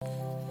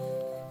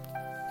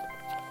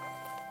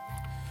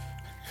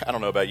I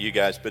don't know about you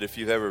guys, but if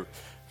you ever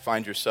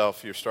find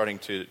yourself, you're starting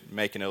to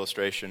make an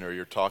illustration or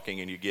you're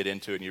talking and you get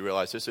into it and you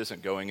realize this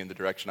isn't going in the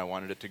direction I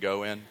wanted it to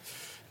go in.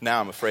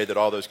 Now I'm afraid that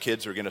all those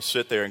kids are going to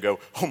sit there and go,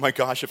 oh my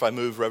gosh, if I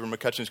move, Reverend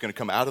McCutcheon's going to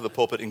come out of the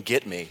pulpit and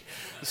get me.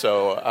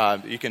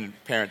 So you can,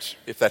 parents,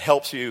 if that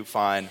helps you,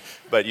 fine,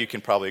 but you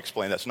can probably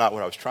explain that's not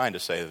what I was trying to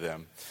say to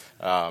them.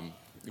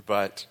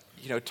 But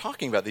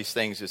talking about these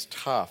things is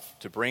tough,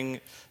 to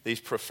bring these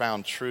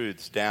profound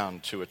truths down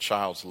to a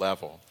child's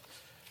level.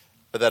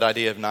 But that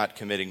idea of not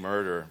committing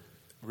murder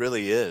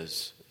really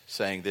is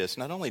saying this: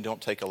 not only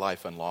don't take a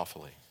life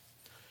unlawfully,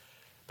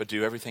 but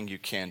do everything you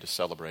can to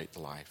celebrate the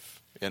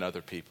life in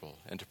other people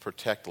and to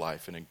protect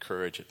life and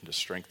encourage it and to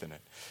strengthen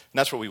it. And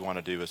that's what we want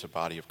to do as a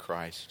body of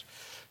Christ.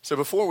 So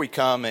before we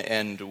come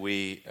and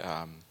we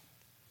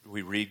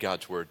read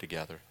God's word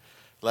together,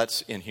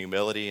 let's, in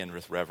humility and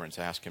with reverence,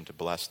 ask him to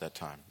bless that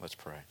time. Let's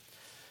pray.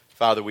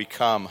 Father, we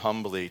come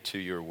humbly to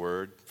your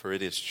word, for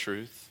it is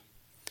truth.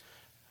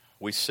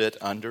 We sit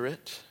under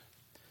it.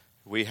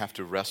 We have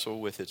to wrestle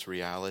with its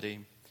reality.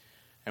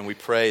 And we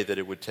pray that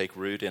it would take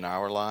root in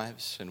our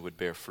lives and would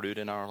bear fruit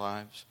in our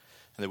lives,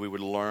 and that we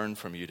would learn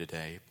from you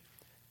today.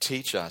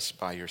 Teach us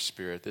by your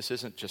Spirit. This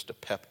isn't just a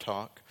pep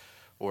talk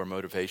or a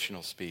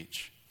motivational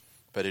speech,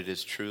 but it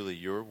is truly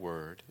your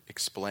word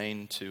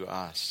explained to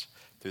us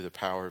through the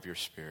power of your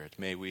Spirit.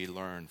 May we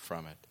learn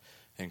from it.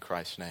 In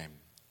Christ's name,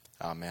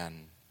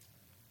 amen.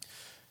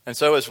 And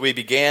so as we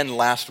began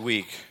last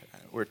week,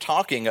 we're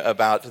talking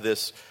about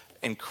this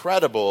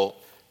incredible,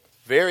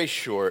 very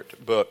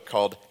short book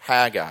called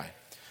Haggai.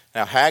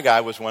 Now, Haggai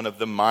was one of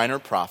the minor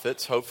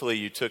prophets. Hopefully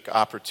you took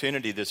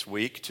opportunity this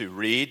week to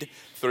read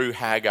through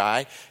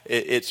Haggai.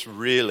 It's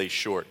really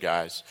short,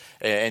 guys,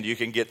 and you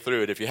can get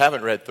through it. If you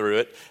haven't read through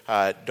it,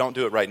 don't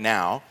do it right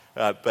now,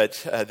 but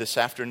this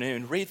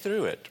afternoon, read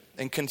through it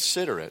and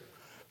consider it.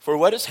 For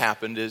what has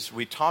happened is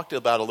we talked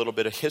about a little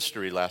bit of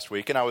history last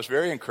week, and I was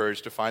very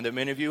encouraged to find that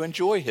many of you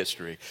enjoy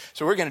history.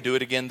 So we're going to do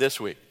it again this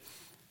week.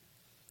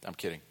 I'm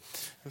kidding.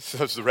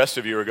 So the rest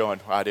of you are going,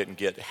 well, I didn't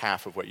get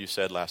half of what you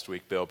said last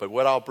week, Bill. But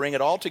what I'll bring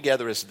it all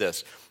together is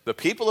this. The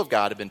people of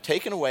God have been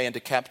taken away into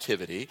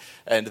captivity,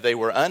 and they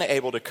were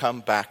unable to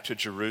come back to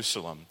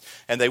Jerusalem.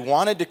 And they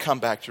wanted to come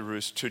back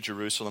to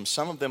Jerusalem.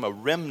 Some of them, a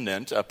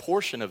remnant, a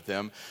portion of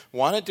them,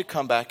 wanted to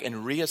come back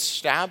and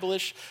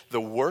reestablish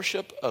the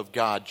worship of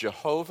God,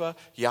 Jehovah,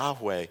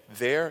 Yahweh,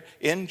 there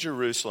in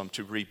Jerusalem,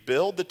 to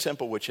rebuild the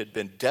temple which had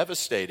been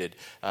devastated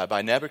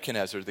by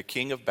Nebuchadnezzar, the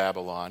king of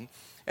Babylon.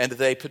 And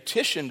they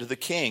petitioned the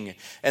king,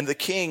 and the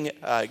king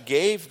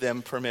gave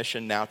them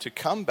permission now to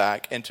come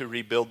back and to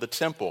rebuild the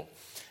temple.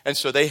 And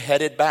so they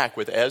headed back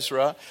with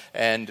Ezra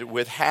and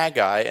with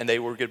Haggai, and they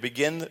were going to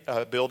begin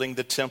building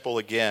the temple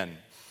again.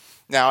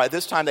 Now, at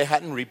this time, they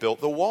hadn't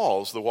rebuilt the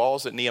walls. The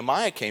walls that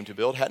Nehemiah came to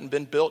build hadn't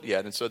been built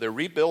yet. And so they're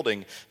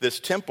rebuilding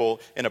this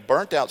temple in a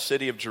burnt-out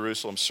city of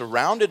Jerusalem,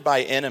 surrounded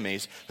by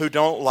enemies who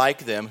don't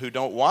like them, who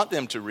don't want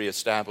them to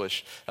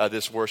reestablish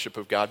this worship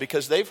of God,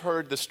 because they've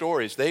heard the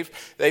stories.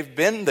 They've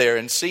been there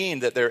and seen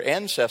that their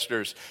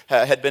ancestors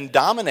had been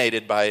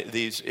dominated by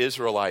these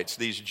Israelites,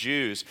 these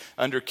Jews,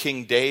 under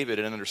King David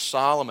and under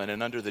Solomon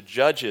and under the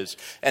judges.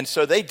 And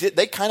so they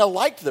kind of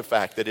liked the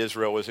fact that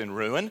Israel was in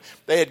ruin.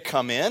 They had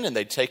come in and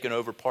they'd taken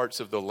over parts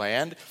of the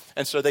land,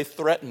 and so they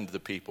threatened the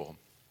people.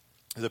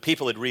 The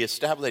people had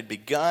reestablished, they'd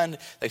begun,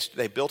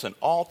 they built an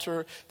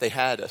altar, they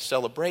had a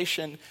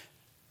celebration,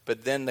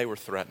 but then they were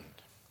threatened.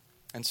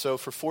 And so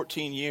for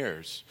 14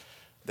 years,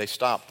 they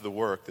stopped the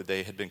work that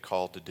they had been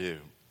called to do.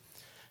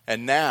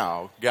 And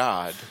now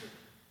God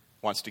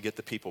wants to get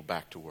the people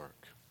back to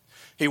work.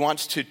 He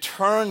wants to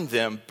turn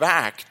them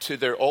back to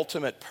their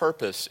ultimate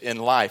purpose in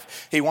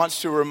life. He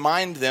wants to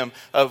remind them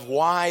of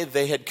why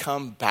they had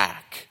come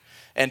back.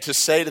 And to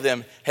say to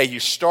them, hey, you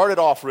started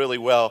off really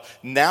well.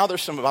 Now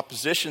there's some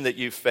opposition that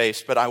you've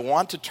faced, but I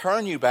want to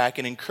turn you back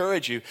and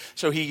encourage you.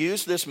 So he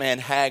used this man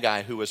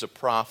Haggai, who was a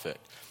prophet.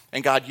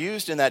 And God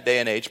used in that day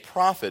and age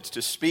prophets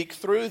to speak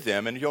through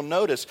them. And you'll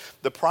notice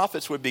the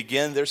prophets would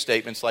begin their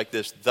statements like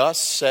this: thus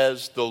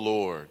says the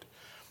Lord.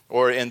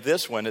 Or in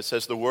this one, it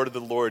says the word of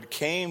the Lord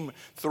came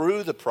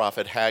through the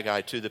prophet Haggai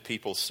to the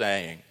people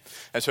saying.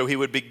 And so he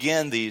would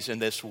begin these in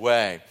this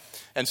way.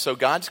 And so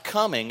God's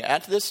coming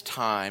at this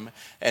time,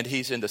 and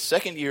he's in the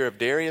second year of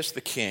Darius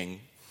the king.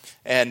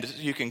 And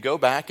you can go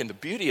back, and the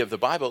beauty of the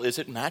Bible is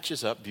it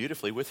matches up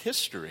beautifully with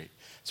history.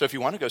 So if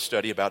you want to go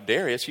study about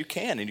Darius, you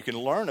can, and you can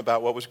learn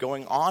about what was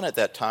going on at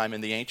that time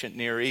in the ancient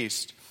Near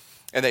East.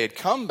 And they had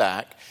come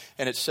back,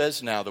 and it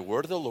says now the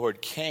word of the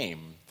Lord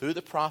came through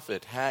the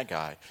prophet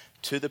Haggai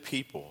to the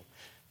people.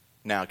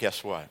 Now,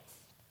 guess what?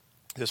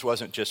 This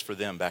wasn't just for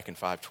them back in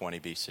 520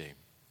 BC.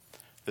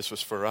 This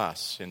was for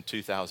us in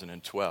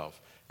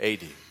 2012 AD,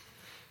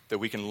 that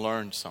we can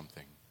learn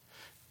something.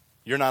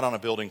 You're not on a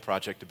building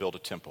project to build a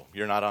temple.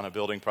 You're not on a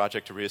building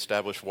project to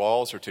reestablish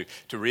walls or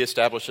to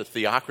reestablish a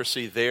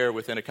theocracy there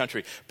within a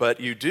country.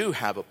 But you do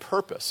have a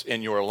purpose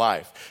in your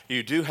life.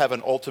 You do have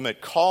an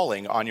ultimate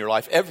calling on your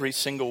life. Every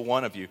single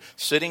one of you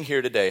sitting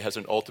here today has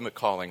an ultimate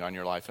calling on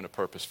your life and a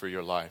purpose for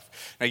your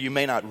life. Now, you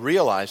may not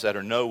realize that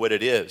or know what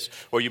it is,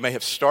 or you may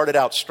have started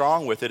out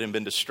strong with it and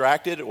been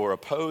distracted or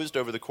opposed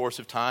over the course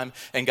of time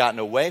and gotten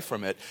away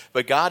from it.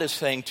 But God is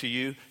saying to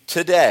you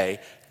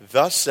today,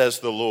 thus says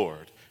the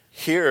Lord,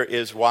 here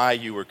is why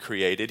you were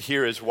created.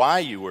 Here is why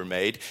you were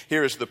made.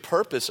 Here is the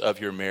purpose of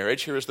your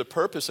marriage. Here is the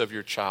purpose of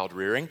your child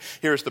rearing.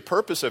 Here is the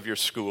purpose of your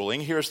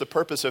schooling. Here is the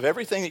purpose of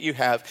everything that you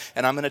have,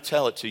 and I'm going to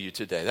tell it to you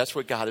today. That's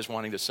what God is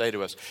wanting to say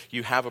to us.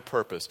 You have a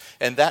purpose,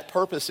 and that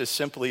purpose is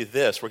simply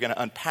this. We're going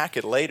to unpack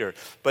it later,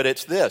 but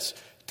it's this,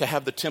 to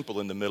have the temple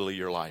in the middle of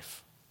your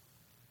life.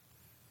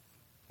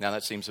 Now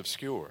that seems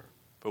obscure,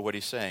 but what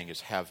he's saying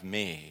is have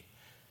me,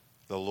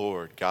 the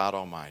Lord, God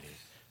Almighty,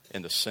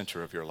 in the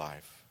center of your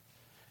life.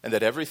 And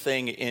that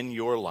everything in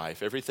your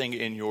life, everything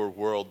in your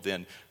world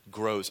then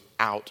grows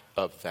out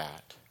of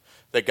that.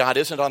 That God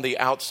isn't on the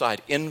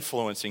outside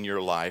influencing your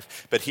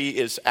life, but he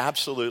is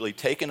absolutely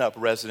taken up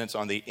residence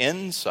on the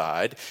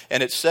inside.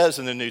 And it says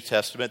in the New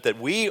Testament that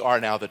we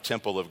are now the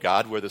temple of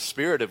God, where the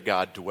Spirit of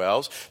God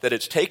dwells, that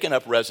it's taken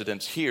up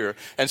residence here.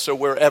 And so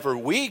wherever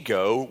we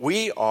go,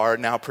 we are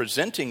now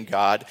presenting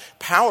God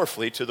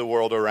powerfully to the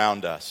world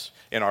around us.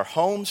 In our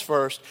homes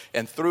first,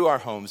 and through our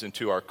homes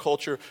into our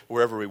culture,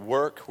 wherever we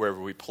work,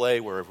 wherever we play,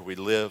 wherever we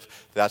live,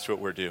 that's what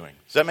we're doing.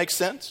 Does that make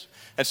sense?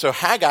 And so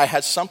Haggai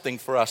has something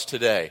for us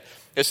today.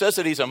 It says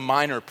that he's a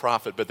minor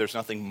prophet, but there's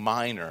nothing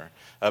minor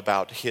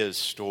about his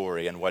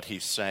story and what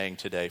he's saying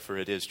today, for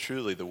it is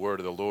truly the word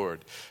of the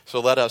Lord. So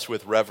let us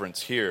with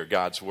reverence hear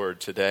God's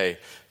word today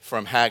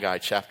from Haggai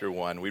chapter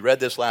 1. We read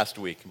this last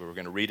week, but we're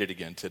going to read it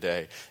again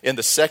today. In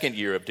the 2nd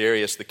year of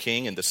Darius the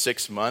king, in the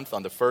 6th month,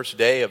 on the 1st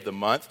day of the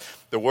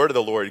month, the word of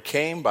the Lord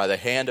came by the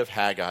hand of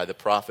Haggai the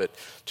prophet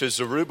to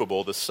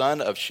Zerubbabel the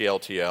son of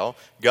Shealtiel,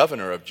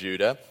 governor of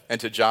Judah,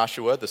 and to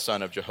Joshua the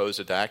son of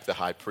Jehozadak the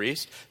high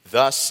priest.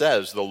 Thus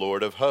says the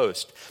Lord of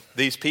hosts,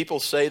 these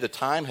people say the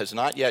time has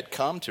not yet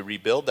come to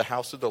rebuild the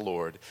house of the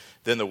Lord.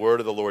 Then the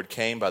word of the Lord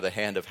came by the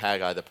hand of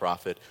Haggai the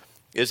prophet.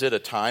 Is it a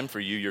time for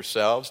you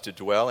yourselves to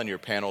dwell in your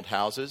paneled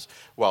houses,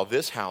 while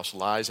this house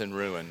lies in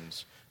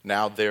ruins?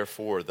 Now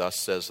therefore, thus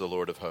says the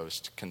Lord of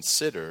hosts,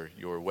 consider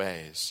your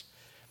ways.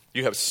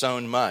 You have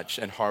sown much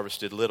and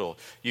harvested little.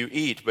 You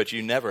eat, but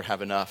you never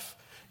have enough.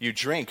 You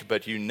drink,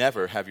 but you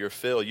never have your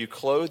fill. You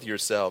clothe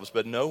yourselves,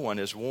 but no one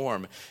is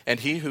warm.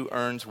 And he who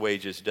earns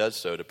wages does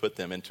so to put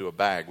them into a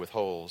bag with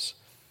holes.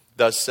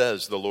 Thus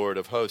says the Lord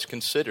of hosts,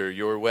 consider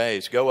your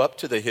ways. Go up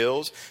to the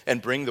hills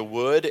and bring the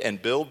wood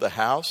and build the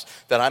house,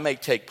 that I may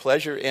take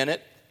pleasure in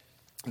it,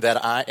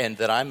 that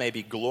I may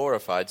be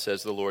glorified,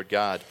 says the Lord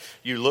God.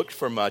 You looked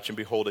for much, and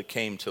behold, it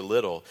came to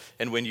little.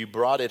 And when you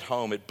brought it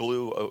home,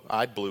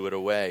 I blew it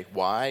away.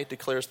 Why,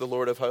 declares the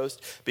Lord of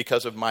hosts?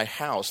 Because of my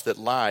house that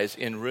lies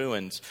in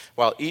ruins,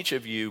 while each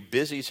of you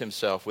busies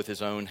himself with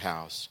his own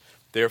house.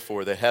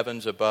 Therefore, the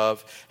heavens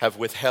above have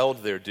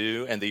withheld their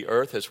dew, and the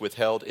earth has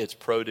withheld its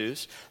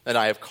produce. And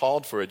I have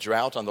called for a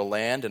drought on the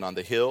land and on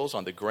the hills,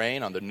 on the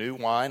grain, on the new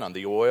wine, on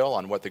the oil,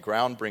 on what the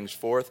ground brings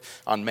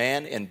forth, on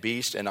man and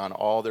beast, and on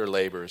all their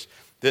labors.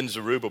 Then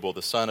Zerubbabel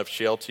the son of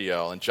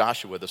Shealtiel and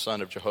Joshua the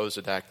son of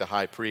Jehozadak the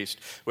high priest,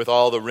 with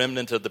all the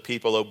remnant of the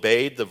people,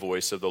 obeyed the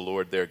voice of the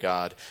Lord their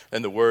God,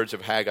 and the words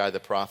of Haggai the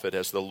prophet,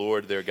 as the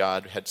Lord their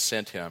God had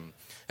sent him.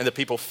 And the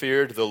people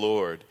feared the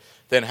Lord.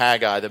 Then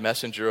Haggai, the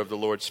messenger of the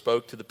Lord,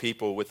 spoke to the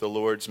people with the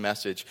Lord's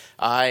message.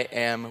 I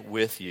am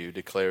with you,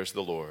 declares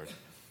the Lord.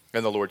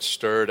 And the Lord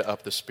stirred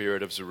up the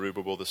spirit of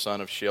Zerubbabel, the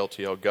son of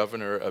Shealtiel,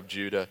 governor of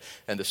Judah,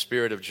 and the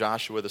spirit of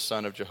Joshua, the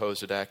son of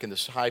Jehozadak, and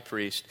the high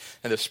priest,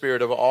 and the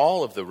spirit of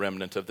all of the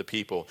remnant of the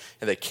people.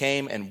 And they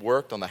came and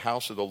worked on the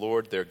house of the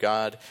Lord their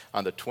God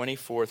on the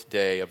 24th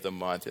day of the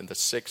month, in the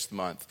 6th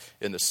month,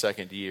 in the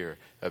 2nd year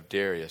of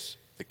Darius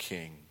the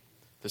king.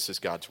 This is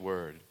God's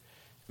word.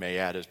 May he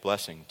add his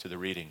blessing to the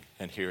reading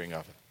and hearing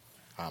of it.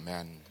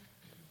 Amen.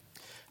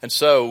 And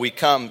so we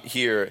come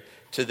here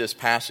to this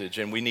passage,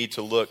 and we need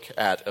to look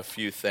at a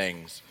few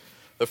things.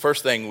 The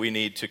first thing we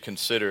need to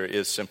consider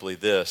is simply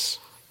this.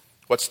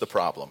 What's the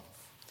problem?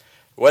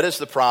 What is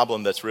the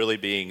problem that's really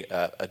being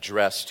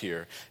addressed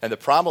here? And the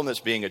problem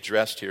that's being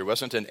addressed here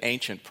wasn't an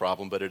ancient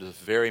problem, but it is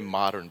a very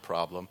modern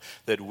problem,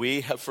 that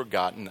we have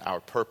forgotten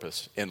our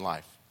purpose in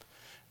life.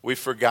 We've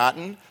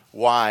forgotten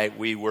why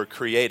we were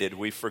created.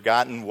 We've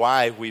forgotten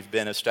why we've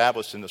been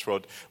established in this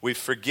world. We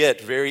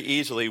forget very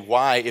easily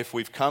why, if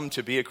we've come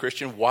to be a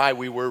Christian, why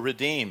we were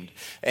redeemed.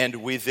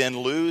 And we then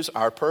lose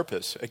our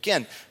purpose.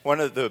 Again, one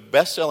of the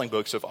best-selling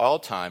books of all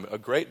time, a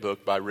great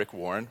book by Rick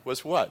Warren,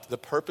 was what? The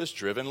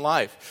Purpose-Driven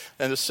Life.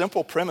 And the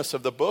simple premise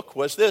of the book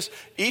was this.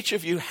 Each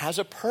of you has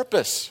a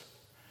purpose.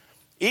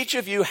 Each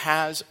of you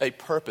has a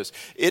purpose.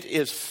 It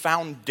is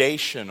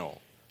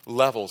foundational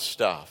level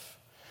stuff.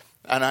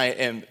 And I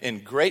am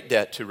in great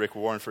debt to Rick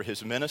Warren for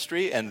his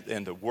ministry and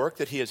the work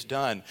that he has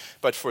done.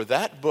 But for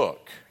that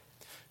book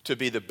to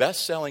be the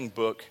best-selling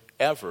book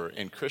ever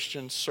in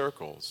Christian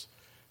circles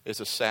is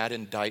a sad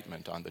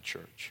indictment on the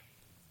church.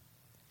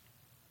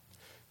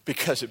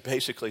 Because it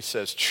basically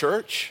says,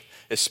 church,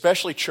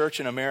 especially church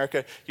in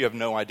America, you have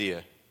no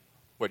idea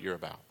what you're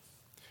about.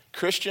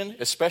 Christian,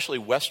 especially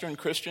Western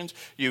Christians,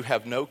 you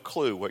have no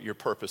clue what your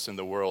purpose in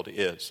the world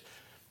is.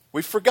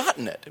 We've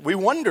forgotten it. We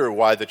wonder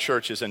why the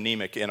church is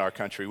anemic in our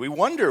country. We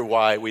wonder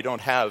why we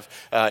don't have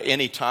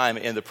any time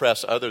in the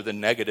press other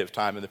than negative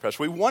time in the press.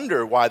 We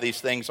wonder why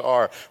these things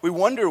are. We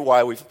wonder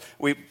why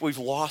we've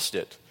lost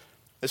it.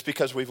 It's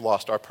because we've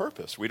lost our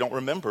purpose. We don't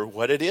remember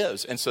what it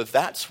is. And so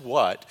that's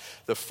what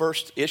the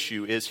first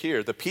issue is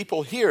here. The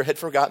people here had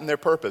forgotten their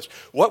purpose.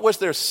 What was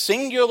their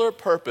singular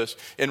purpose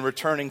in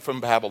returning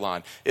from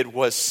Babylon? It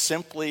was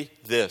simply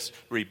this: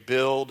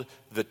 rebuild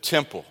the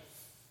temple.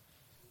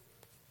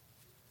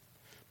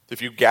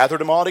 If you gathered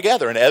them all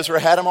together, and Ezra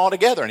had them all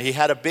together, and he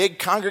had a big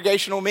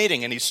congregational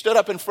meeting, and he stood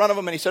up in front of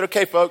them and he said,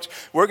 okay, folks,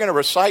 we're going to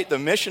recite the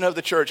mission of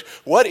the church.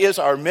 What is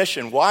our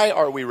mission? Why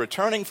are we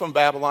returning from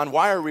Babylon?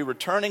 Why are we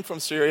returning from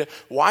Syria?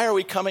 Why are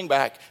we coming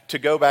back to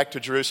go back to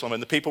Jerusalem?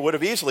 And the people would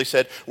have easily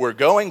said, we're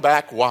going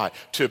back, why?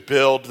 To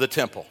build the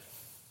temple.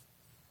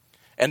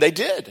 And they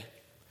did.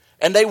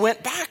 And they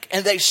went back,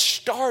 and they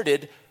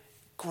started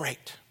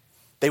great.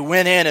 They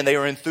went in and they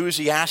were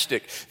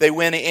enthusiastic. They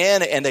went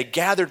in and they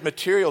gathered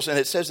materials, and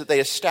it says that they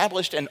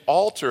established an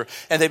altar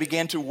and they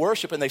began to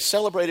worship, and they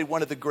celebrated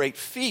one of the great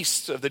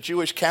feasts of the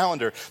Jewish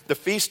calendar, the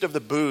Feast of the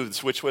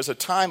Booths, which was a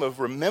time of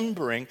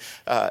remembering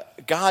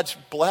God's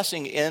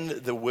blessing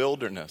in the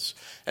wilderness.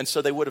 And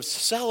so they would have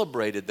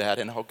celebrated that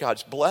and how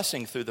God's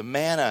blessing through the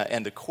manna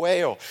and the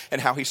quail, and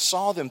how he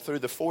saw them through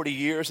the 40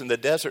 years in the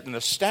desert and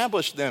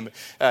established them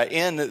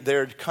in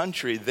their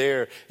country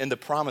there in the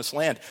promised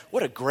land.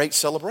 What a great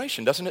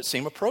celebration. Doesn't it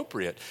seem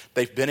appropriate?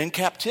 They've been in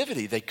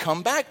captivity. They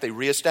come back. They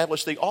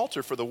reestablish the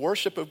altar for the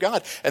worship of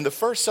God. And the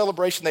first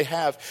celebration they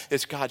have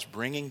is God's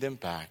bringing them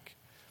back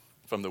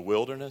from the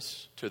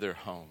wilderness to their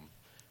home.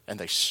 And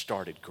they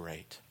started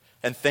great.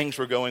 And things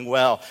were going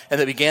well. And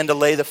they began to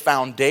lay the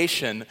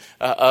foundation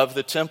of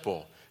the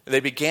temple. They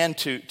began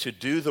to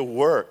do the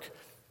work.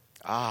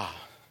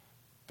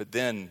 But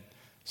then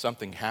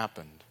something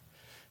happened.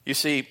 You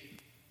see,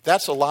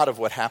 that's a lot of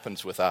what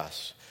happens with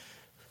us.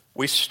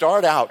 We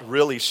start out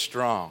really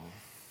strong,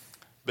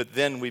 but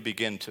then we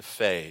begin to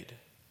fade.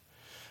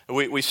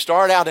 We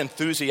start out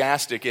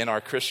enthusiastic in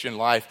our Christian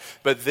life,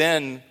 but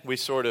then we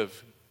sort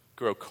of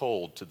grow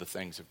cold to the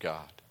things of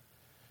God.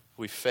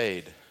 We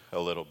fade a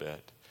little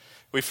bit.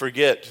 We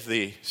forget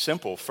the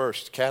simple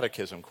first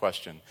catechism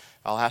question.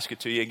 I'll ask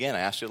it to you again. I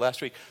asked you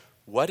last week.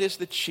 What is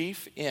the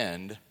chief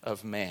end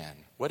of man?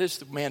 What is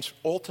the man's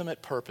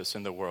ultimate purpose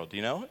in the world? Do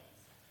you know it?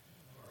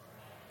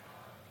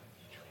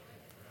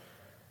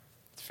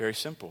 It's very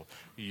simple.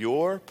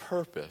 Your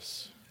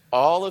purpose,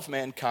 all of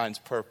mankind's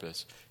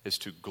purpose, is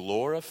to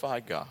glorify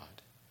God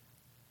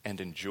and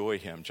enjoy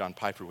him. John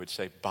Piper would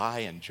say, by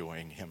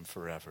enjoying him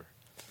forever.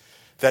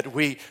 That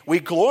we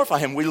glorify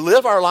him. We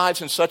live our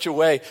lives in such a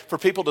way for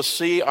people to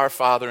see our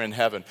Father in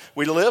heaven.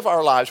 We live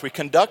our lives. We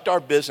conduct our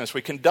business.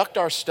 We conduct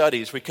our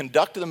studies. We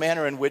conduct the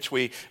manner in which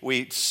we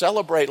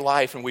celebrate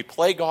life, and we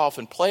play golf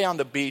and play on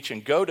the beach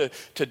and go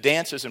to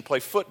dances and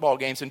play football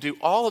games and do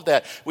all of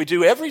that. We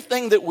do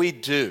everything that we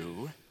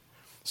do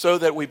so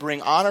that we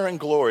bring honor and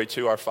glory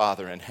to our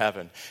Father in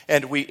heaven.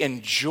 And we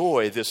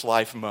enjoy this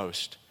life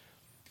most.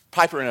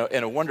 Piper,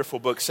 in a wonderful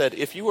book, said,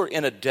 if you were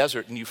in a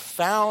desert and you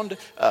found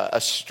a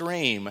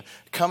stream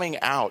coming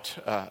out,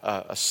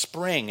 a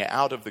spring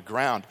out of the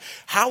ground,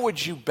 how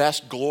would you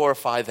best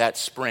glorify that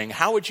spring?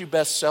 How would you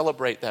best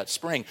celebrate that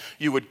spring?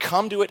 You would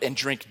come to it and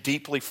drink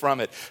deeply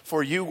from it,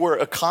 for you were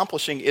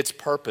accomplishing its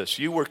purpose.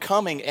 You were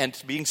coming and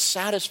being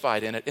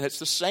satisfied in it, and it's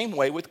the same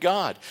way with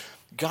God.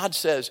 God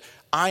says,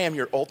 I am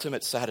your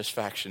ultimate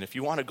satisfaction. If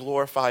you want to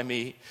glorify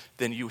me,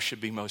 then you should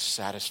be most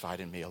satisfied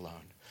in me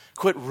alone.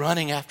 Quit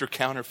running after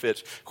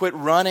counterfeits. Quit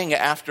running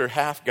after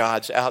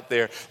half-gods out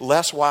there,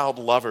 less wild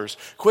lovers.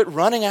 Quit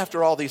running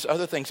after all these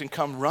other things and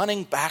come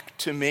running back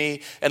to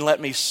me and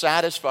let me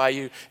satisfy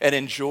you and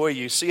enjoy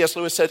you. C.S.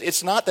 Lewis said,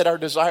 it's not that our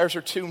desires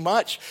are too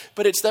much,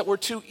 but it's that we're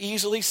too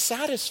easily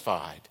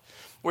satisfied.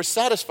 We're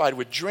satisfied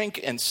with drink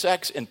and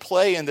sex and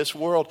play in this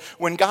world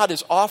when God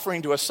is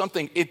offering to us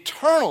something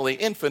eternally,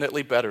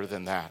 infinitely better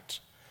than that.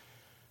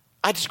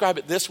 I describe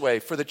it this way.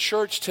 For the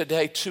church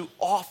today, too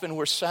often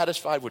we're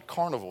satisfied with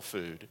carnival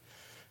food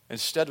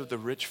instead of the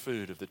rich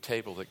food of the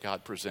table that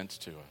God presents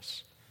to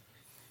us.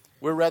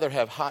 We'd rather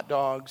have hot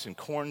dogs and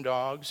corn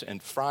dogs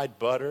and fried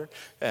butter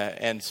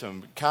and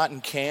some cotton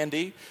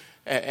candy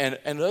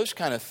and those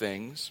kind of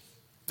things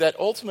that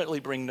ultimately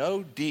bring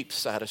no deep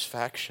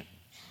satisfaction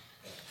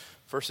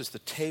versus the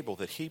table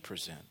that he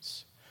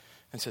presents.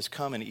 And says,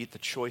 come and eat the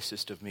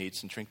choicest of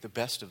meats and drink the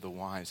best of the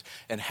wines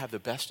and have the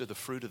best of the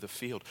fruit of the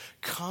field.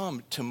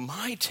 Come to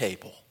my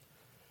table.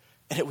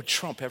 And it would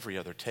trump every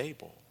other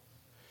table.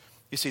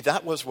 You see,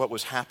 that was what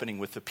was happening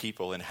with the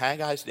people in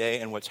Haggai's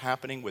day and what's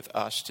happening with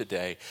us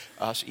today,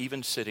 us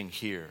even sitting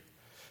here,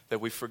 that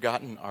we've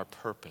forgotten our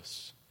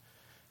purpose.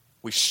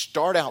 We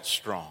start out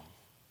strong,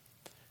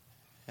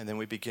 and then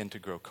we begin to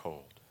grow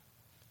cold.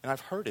 And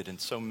I've heard it in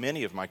so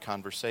many of my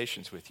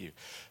conversations with you.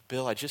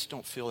 Bill, I just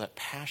don't feel that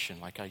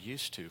passion like I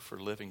used to for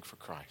living for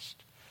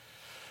Christ.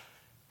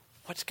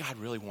 What's God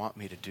really want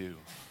me to do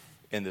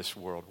in this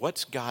world?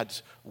 What's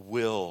God's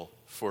will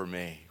for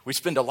me? We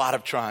spend a lot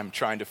of time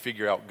trying to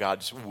figure out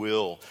God's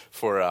will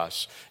for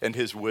us. And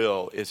his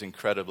will is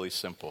incredibly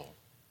simple.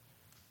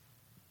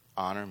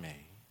 Honor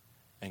me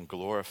and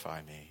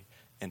glorify me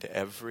in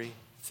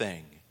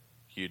everything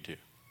you do.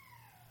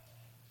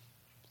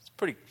 It's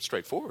pretty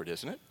straightforward,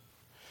 isn't it?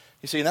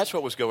 You see, and that's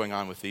what was going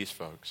on with these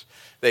folks.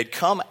 They'd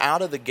come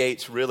out of the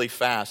gates really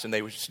fast, and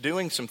they were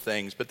doing some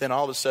things, but then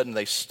all of a sudden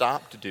they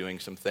stopped doing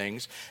some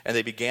things, and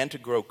they began to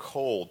grow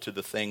cold to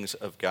the things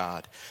of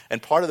God.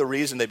 And part of the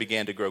reason they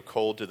began to grow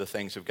cold to the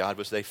things of God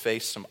was they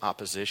faced some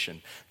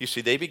opposition. You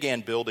see, they began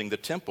building the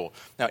temple.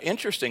 Now,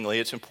 interestingly,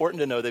 it's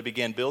important to know they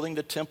began building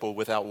the temple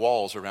without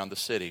walls around the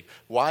city.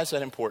 Why is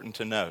that important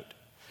to note?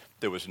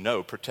 There was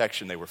no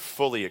protection. They were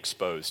fully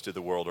exposed to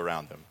the world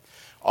around them.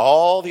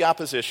 All the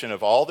opposition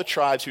of all the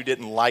tribes who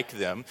didn't like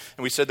them.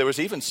 And we said there was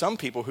even some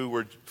people who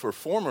were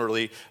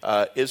formerly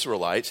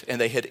Israelites, and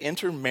they had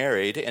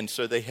intermarried, and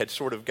so they had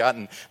sort of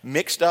gotten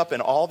mixed up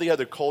in all the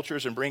other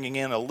cultures and bringing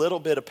in a little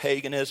bit of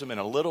paganism and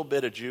a little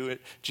bit of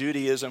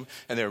Judaism,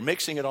 and they were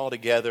mixing it all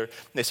together.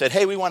 And they said,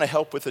 hey, we want to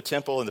help with the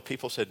temple. And the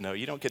people said, no,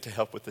 you don't get to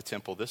help with the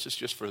temple. This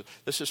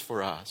is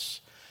for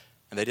us.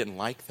 And they didn't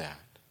like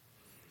that.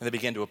 And they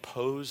began to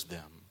oppose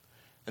them.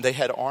 And they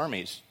had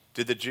armies.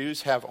 Did the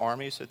Jews have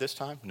armies at this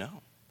time?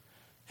 No.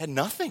 Had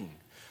nothing.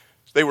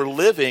 They were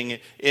living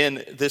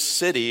in this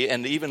city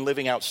and even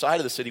living outside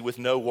of the city with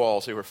no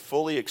walls. They were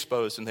fully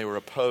exposed and they were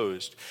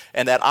opposed.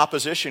 And that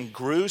opposition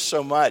grew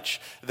so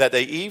much that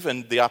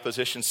the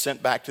opposition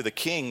sent back to the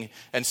king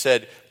and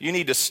said, you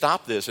need to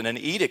stop this. And an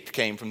edict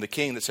came from the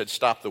king that said,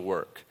 stop the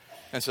work.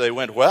 And so they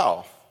went,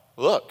 well,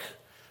 look,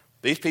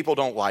 these people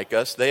don't like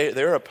us.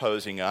 They're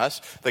opposing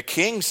us. The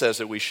king says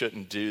that we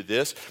shouldn't do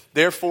this.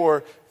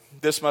 Therefore,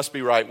 this must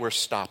be right, we're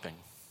stopping.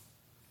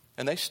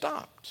 And they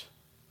stopped.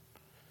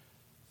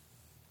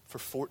 For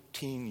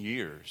 14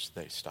 years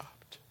they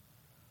stopped.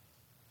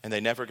 And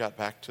they never got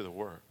back to the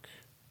work.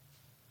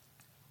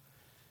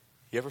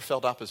 You ever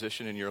felt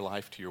opposition in your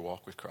life to your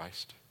walk with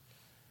Christ?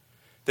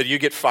 That you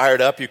get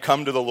fired up, you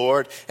come to the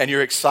Lord, and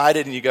you're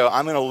excited, and you go,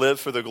 I'm going to live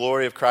for the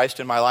glory of Christ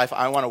in my life.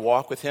 I want to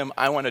walk with him.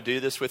 I want to do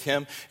this with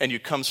him. And you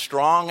come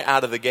strong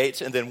out of the gates,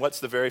 and then what's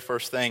the very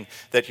first thing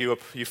that you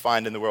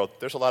find in the world?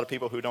 There's a lot of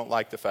people who don't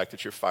like the fact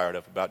that you're fired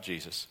up about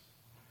Jesus.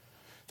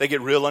 They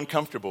get real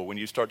uncomfortable when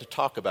you start to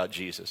talk about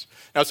Jesus.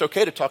 Now, it's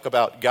okay to talk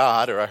about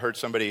God, or I heard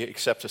somebody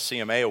accept a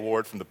CMA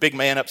award from the big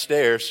man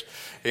upstairs.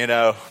 You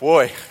know,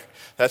 boy,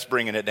 that's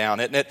bringing it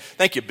down, isn't it?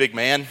 Thank you, big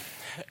man.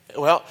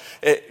 Well,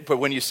 but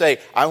when you say,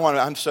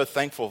 I'm so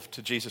thankful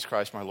to Jesus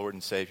Christ, my Lord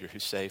and Savior, who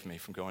saved me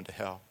from going to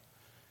hell.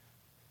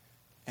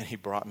 And he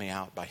brought me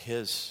out by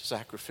his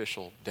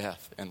sacrificial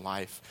death and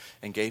life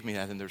and gave me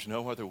that. And there's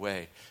no other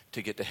way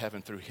to get to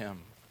heaven through him.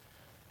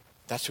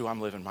 That's who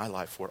I'm living my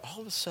life for. All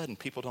of a sudden,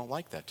 people don't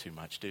like that too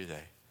much, do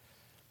they?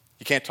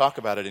 You can't talk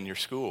about it in your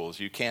schools.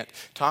 You can't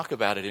talk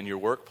about it in your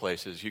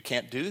workplaces. You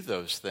can't do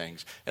those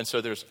things. And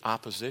so there's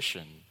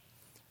opposition.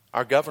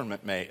 Our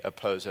government may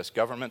oppose us.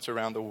 Governments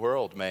around the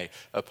world may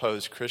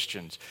oppose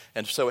Christians.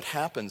 And so it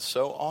happens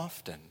so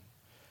often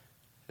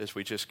as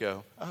we just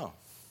go, oh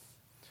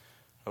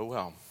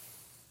well.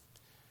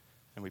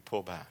 And we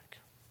pull back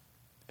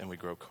and we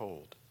grow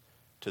cold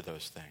to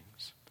those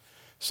things.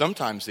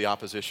 Sometimes the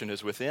opposition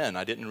is within.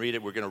 I didn't read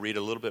it. We're going to read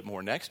a little bit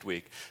more next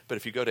week. But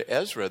if you go to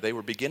Ezra, they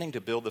were beginning to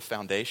build the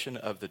foundation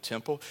of the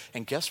temple.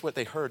 And guess what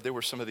they heard? There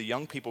were some of the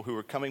young people who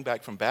were coming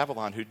back from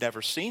Babylon who'd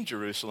never seen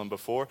Jerusalem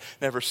before,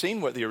 never seen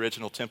what the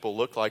original temple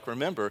looked like.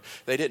 Remember,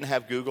 they didn't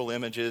have Google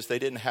images. They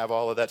didn't have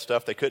all of that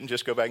stuff. They couldn't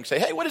just go back and say,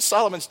 hey, what does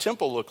Solomon's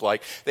temple look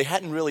like? They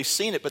hadn't really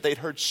seen it, but they'd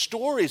heard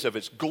stories of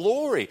its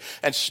glory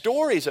and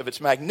stories of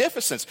its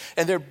magnificence.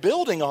 And they're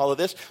building all of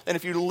this. And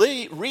if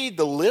you read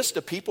the list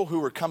of people who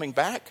were coming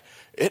back,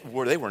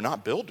 they were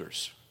not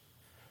builders.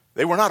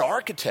 They were not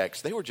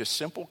architects. They were just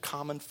simple,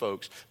 common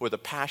folks with a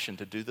passion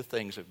to do the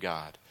things of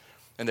God.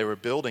 And they were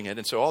building it.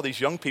 And so all these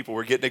young people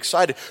were getting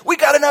excited. We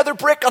got another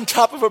brick on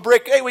top of a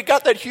brick. Hey, we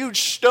got that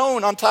huge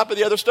stone on top of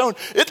the other stone.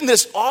 Isn't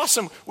this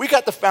awesome? We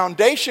got the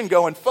foundation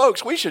going.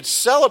 Folks, we should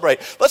celebrate.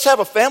 Let's have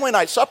a family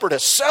night supper to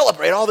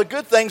celebrate all the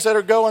good things that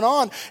are going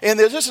on. And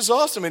this is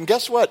awesome. And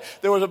guess what?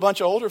 There was a bunch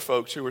of older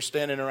folks who were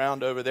standing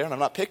around over there. And I'm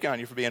not picking on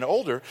you for being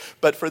older.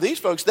 But for these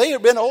folks, they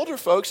had been older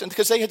folks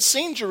because they had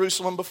seen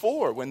Jerusalem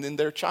before when in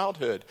their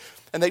childhood.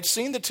 And they'd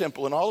seen the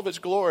temple in all of its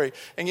glory.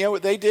 And you know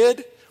what they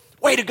did?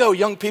 Way to go,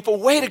 young people.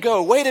 Way to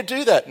go. Way to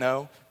do that.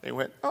 No, they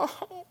went,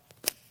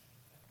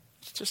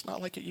 it's just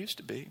not like it used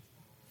to be.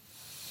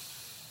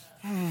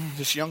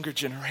 This younger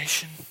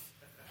generation,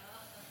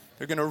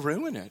 they're going to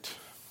ruin it.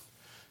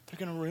 They're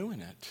going to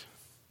ruin it.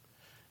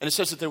 And it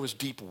says that there was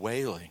deep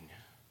wailing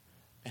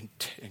and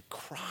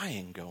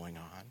crying going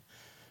on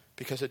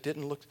because it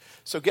didn't look.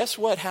 So guess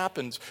what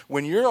happens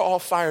when you're all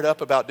fired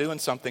up about doing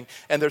something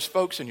and there's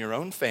folks in your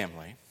own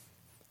family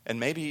and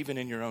maybe even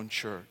in your own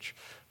church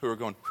who are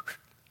going,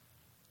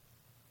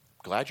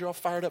 glad you're all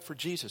fired up for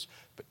Jesus,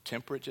 but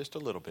temper it just a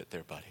little bit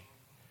there, buddy.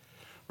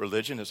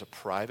 Religion is a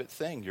private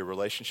thing. Your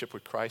relationship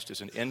with Christ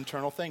is an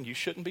internal thing. You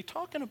shouldn't be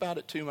talking about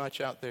it too much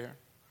out there.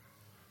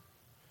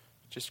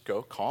 Just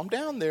go, calm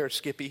down there,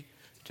 Skippy.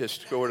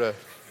 Just go to...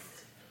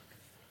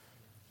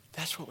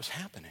 That's what was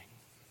happening.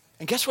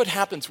 And guess what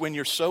happens when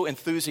you're so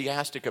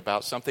enthusiastic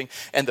about something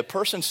and the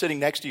person sitting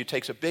next to you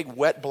takes a big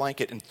wet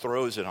blanket and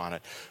throws it on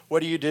it?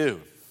 What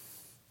do?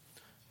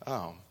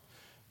 Oh,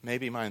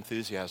 maybe my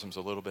enthusiasm's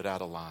a little bit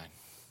out of line.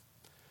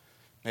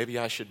 Maybe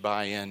I should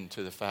buy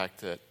into the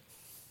fact that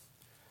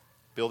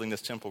building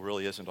this temple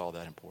really isn't all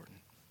that important.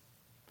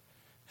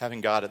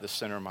 Having God at the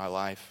center of my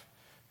life,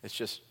 it's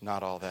just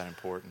not all that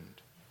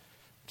important.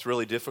 It's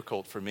really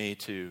difficult for me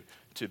to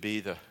be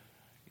the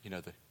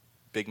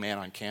big man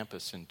on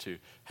campus and to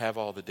have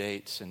all the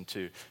dates and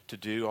to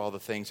do all the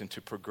things and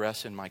to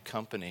progress in my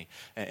company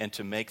and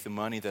to make the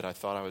money that I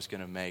thought I was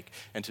going to make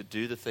and to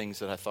do the things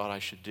that I thought I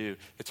should do.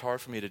 It's hard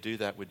for me to do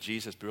that with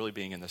Jesus really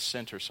being in the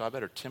center, so I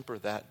better temper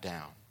that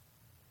down.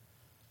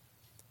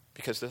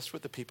 Because that's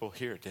what the people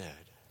here did.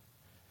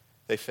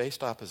 They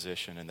faced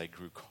opposition and they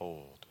grew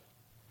cold.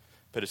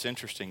 But it's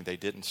interesting, they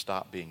didn't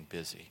stop being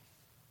busy.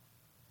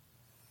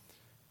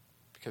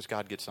 Because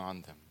God gets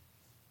on them.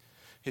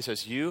 He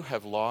says, you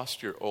have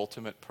lost your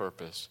ultimate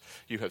purpose.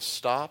 You have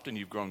stopped and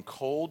you've grown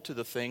cold to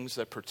the things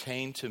that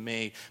pertain to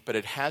me, but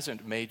it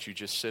hasn't made you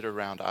just sit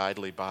around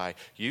idly by.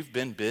 You've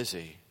been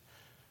busy.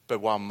 But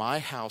while my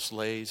house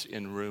lays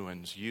in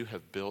ruins, you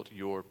have built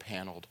your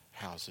paneled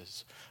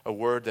houses. A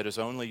word that is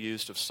only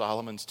used of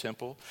Solomon's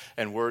temple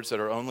and words that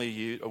are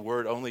a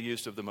word only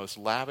used of the most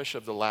lavish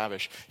of the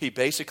lavish. He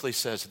basically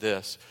says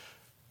this.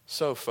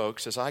 So,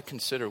 folks, as I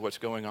consider what's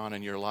going on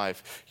in your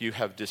life, you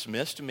have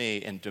dismissed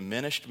me and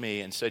diminished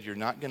me and said you're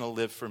not going to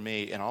live for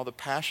me, and all the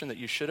passion that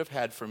you should have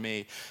had for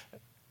me,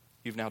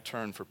 you've now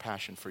turned for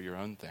passion for your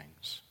own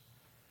things.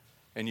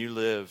 And you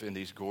live in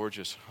these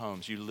gorgeous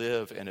homes. You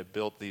live and have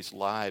built these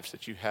lives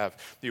that you have.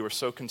 You are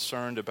so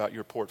concerned about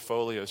your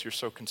portfolios. You're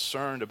so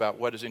concerned about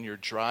what is in your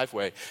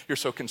driveway. You're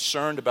so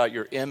concerned about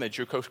your image.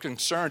 You're so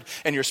concerned,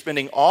 and you're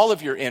spending all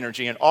of your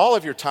energy and all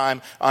of your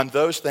time on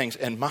those things.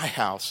 And my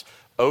house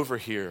over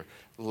here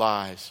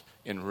lies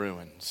in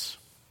ruins.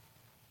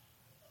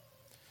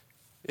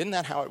 Isn't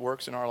that how it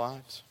works in our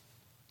lives?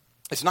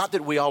 It's not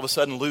that we all of a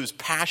sudden lose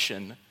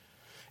passion.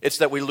 It's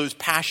that we lose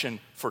passion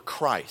for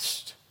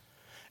Christ.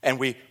 And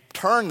we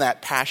turn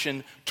that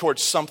passion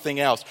towards something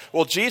else.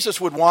 Well, Jesus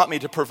would want me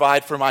to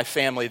provide for my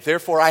family.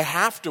 Therefore, I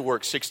have to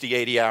work 60,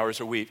 80 hours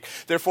a week.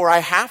 Therefore, I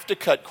have to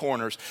cut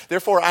corners.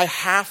 Therefore, I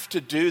have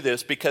to do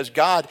this because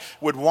God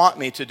would want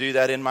me to do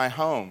that in my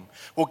home.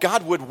 Well,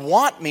 God would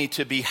want me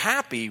to be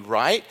happy,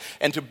 right?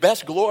 And to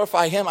best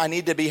glorify Him, I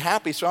need to be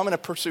happy. So I'm going to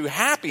pursue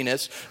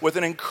happiness with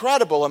an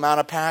incredible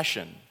amount of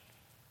passion.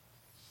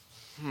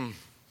 And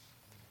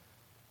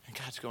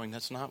God's going,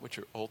 that's not what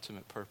your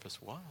ultimate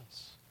purpose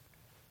was.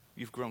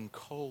 You've grown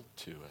cold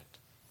to it.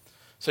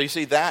 So you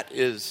see, that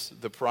is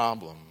the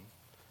problem.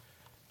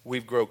 We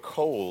grow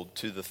cold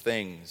to the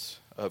things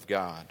of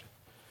God.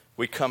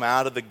 We come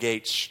out of the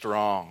gate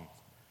strong.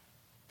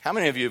 How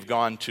many of you have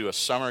gone to a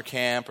summer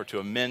camp or to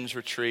a men's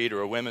retreat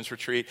or a women's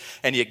retreat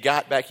and you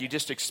got back, you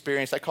just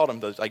experienced, I called them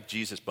those like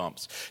Jesus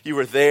bumps. You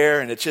were there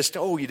and it's just,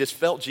 you just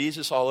felt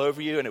Jesus all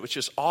over you and it was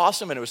just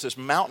awesome and it was this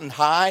mountain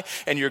high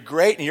and you're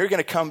great and you're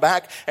going to come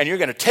back and you're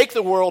going to take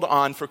the world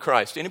on for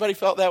Christ. Anybody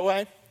felt that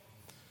way?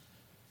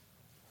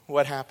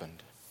 What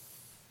happened?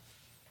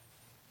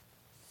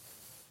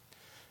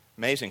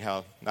 Amazing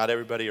how not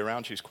everybody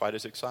around you is quite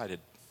as excited.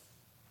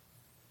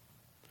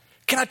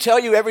 Can I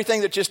tell you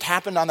everything that just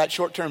happened on that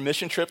short-term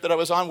mission trip that I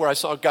was on where I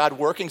saw God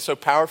working so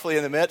powerfully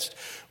in the midst?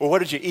 Well, what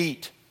did you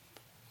eat?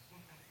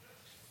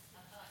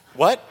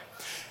 What?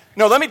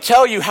 No, let me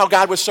tell you how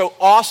God was so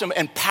awesome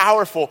and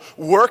powerful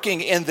working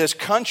in this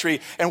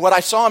country and what I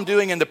saw Him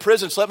doing in the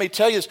prisons. Let me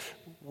tell you this.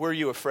 Were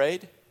you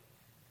afraid?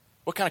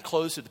 What kind of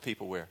clothes did the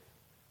people wear?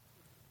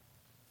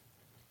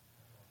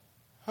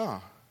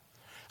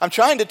 I'm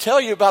trying to tell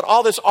you about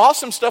all this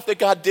awesome stuff that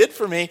God did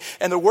for me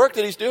and the work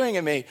that He's doing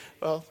in me.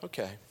 Well,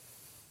 okay.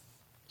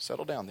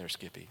 Settle down there,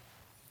 Skippy.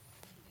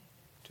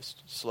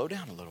 Just slow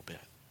down a little bit.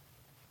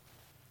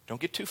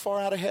 Don't get too far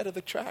out ahead of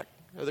the track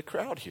or the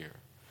crowd here.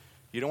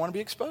 You don't want to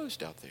be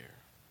exposed out there.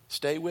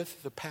 Stay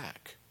with the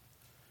pack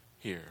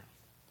here.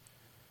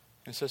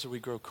 And it says that we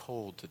grow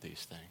cold to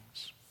these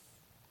things.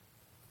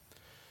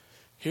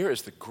 Here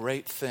is the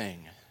great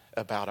thing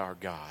about our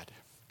God.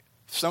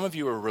 Some of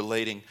you are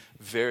relating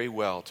very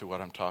well to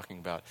what I'm talking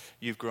about.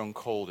 You've grown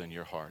cold in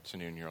your hearts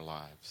and in your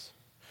lives.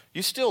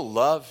 You still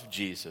love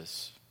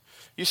Jesus.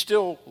 You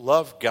still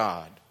love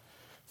God.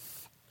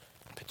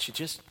 But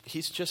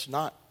He's just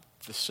not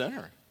the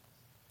center.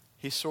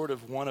 He's sort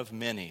of one of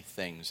many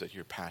things that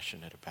you're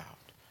passionate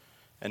about.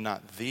 And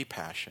not the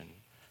passion,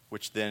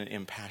 which then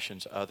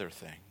impassions other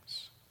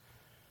things.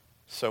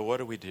 So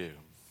what do?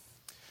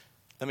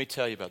 Let me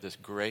tell you about this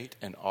great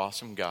and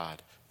awesome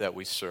God that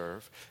we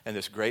serve, and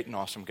this great and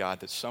awesome God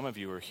that some of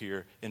you are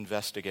here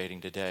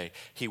investigating today.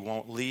 He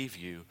won't leave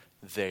you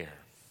there.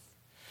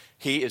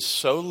 He is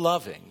so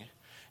loving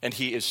and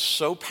he is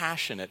so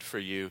passionate for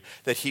you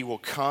that he will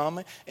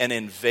come and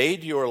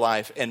invade your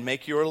life and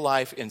make your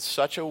life in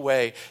such a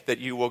way that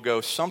you will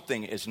go,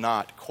 something is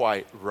not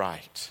quite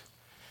right.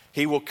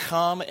 He will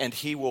come and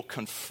he will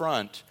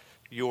confront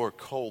your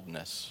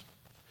coldness.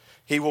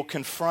 He will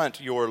confront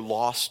your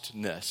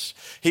lostness.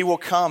 He will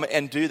come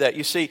and do that.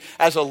 You see,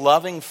 as a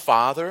loving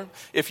father,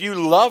 if you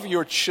love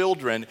your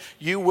children,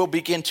 you will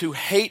begin to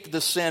hate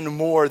the sin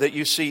more that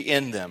you see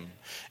in them.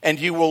 And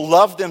you will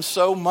love them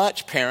so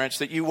much, parents,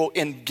 that you will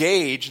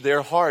engage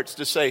their hearts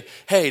to say,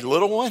 hey,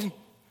 little one,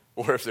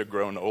 or if they're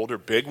grown older,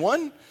 big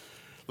one,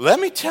 let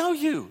me tell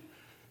you,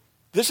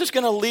 this is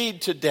going to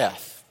lead to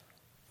death.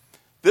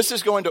 This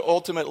is going to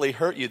ultimately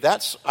hurt you.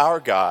 That's our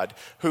God,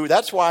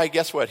 that's why,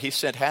 guess what? He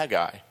sent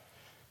Haggai.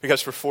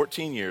 Because for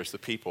 14 years, the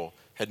people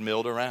had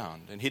milled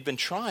around. And he'd been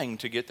trying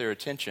to get their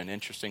attention,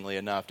 interestingly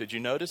enough. Did you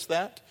notice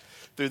that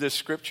through this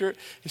scripture?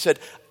 He said,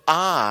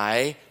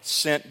 I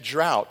sent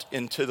drought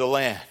into the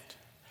land.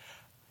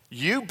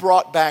 You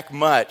brought back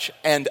much,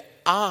 and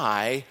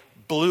I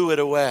blew it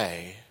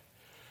away.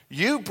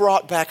 You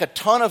brought back a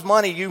ton of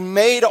money. You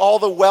made all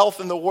the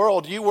wealth in the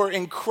world. You were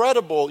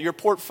incredible. Your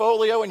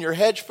portfolio and your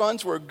hedge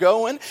funds were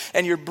going,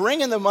 and you're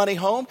bringing the money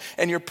home,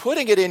 and you're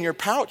putting it in your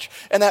pouch.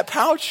 And that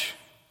pouch,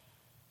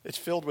 it's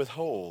filled with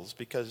holes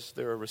because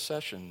there are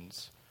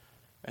recessions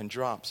and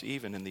drops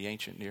even in the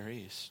ancient Near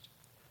East.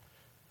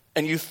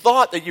 And you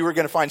thought that you were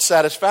going to find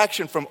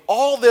satisfaction from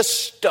all this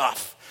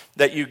stuff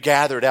that you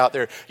gathered out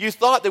there. You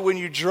thought that when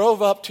you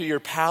drove up to your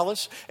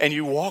palace and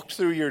you walked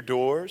through your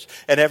doors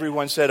and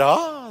everyone said,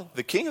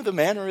 the king of the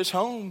manor is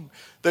home.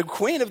 The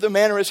queen of the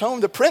manor is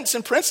home. The prince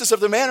and princess of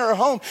the manor are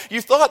home.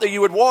 You thought that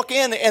you would walk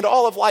in and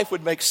all of life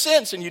would make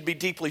sense and you'd be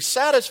deeply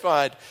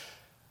satisfied.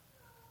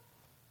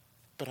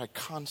 But I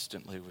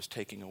constantly was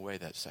taking away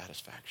that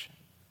satisfaction.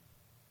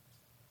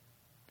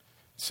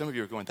 Some of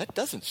you are going, that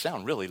doesn't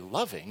sound really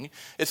loving.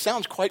 It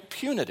sounds quite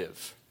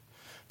punitive.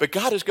 But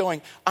God is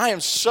going, I am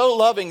so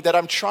loving that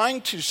I'm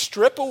trying to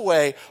strip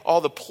away all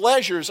the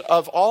pleasures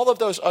of all of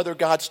those other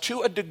gods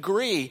to a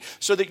degree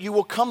so that you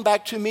will come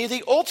back to me,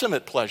 the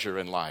ultimate pleasure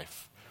in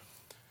life.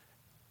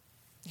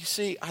 You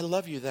see, I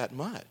love you that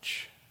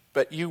much,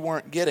 but you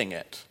weren't getting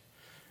it.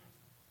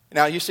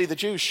 Now, you see, the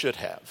Jews should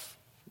have.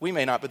 We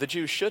may not, but the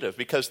Jews should have,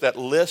 because that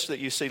list that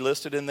you see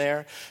listed in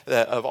there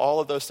of all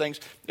of those things,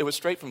 it was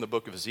straight from the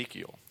book of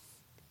Ezekiel.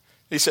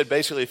 He said,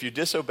 basically, if you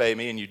disobey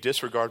me and you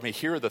disregard me,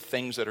 here are the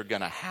things that are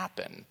going to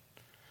happen.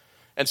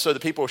 And so the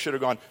people should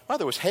have gone,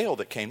 there was hail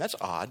that came. That's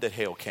odd that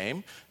hail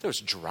came. There was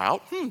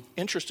drought.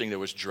 Interesting, there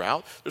was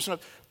drought.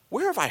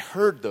 Where have I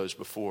heard those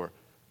before?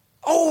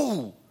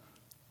 Oh,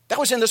 that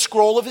was in the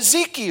scroll of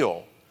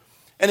Ezekiel.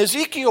 And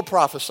Ezekiel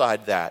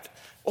prophesied that.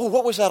 Oh,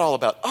 what was that all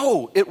about?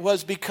 Oh, it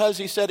was because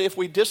he said if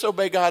we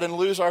disobey God and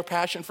lose our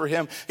passion for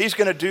him, he's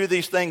going to do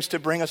these things to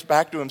bring us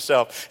back to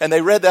himself. And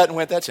they read that and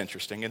went, that's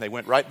interesting. And they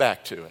went right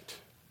back to it.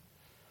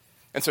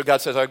 And so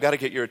God says, I've got to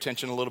get your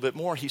attention a little bit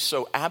more. He's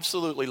so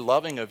absolutely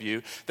loving of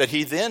you that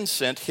he then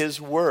sent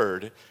his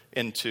word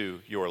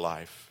into your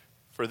life.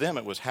 For them,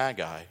 it was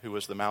Haggai, who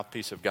was the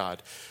mouthpiece of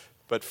God.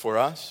 But for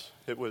us,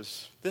 it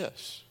was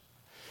this.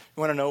 You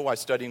want to know why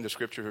studying the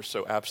scripture is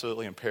so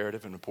absolutely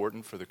imperative and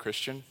important for the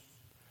Christian?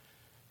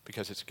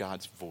 Because it's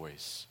God's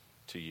voice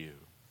to you.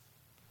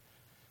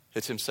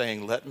 It's him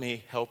saying, let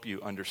me help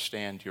you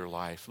understand your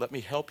life. Let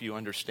me help you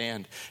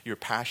understand your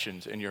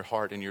passions and your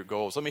heart and your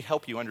goals. Let me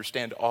help you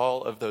understand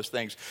all of those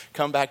things.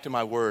 Come back to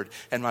my word,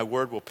 and my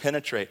word will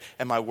penetrate,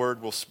 and my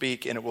word will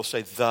speak, and it will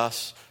say,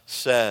 thus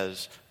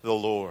says the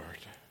Lord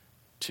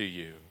to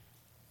you.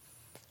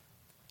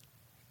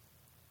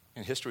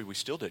 In history, we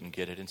still didn't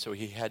get it, and so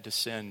he had to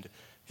send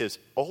his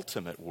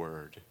ultimate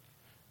word.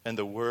 And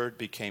the Word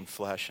became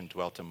flesh and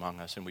dwelt among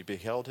us, and we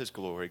beheld his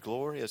glory,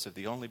 glory as of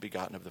the only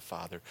begotten of the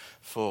Father,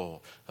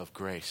 full of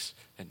grace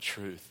and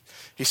truth.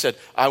 He said,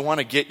 I want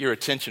to get your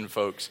attention,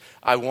 folks.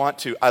 I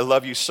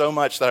love you so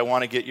much that I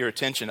want to get your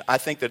attention. I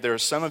think that there are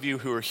some of you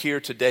who are here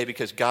today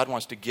because God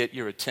wants to get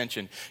your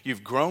attention.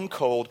 You've grown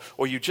cold,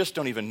 or you just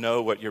don't even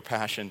know what your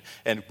passion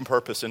and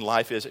purpose in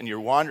life is, and you're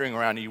wandering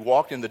around, and you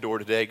walked in the door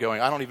today going,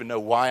 I don't even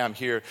know why I'm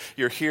here.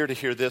 You're here to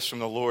hear this from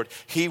the Lord.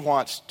 He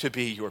wants to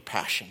be your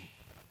passion.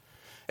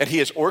 And he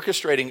is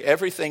orchestrating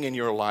everything in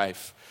your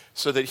life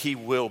so that he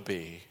will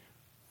be.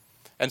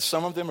 And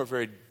some of them are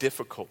very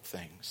difficult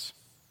things.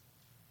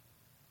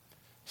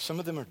 Some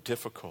of them are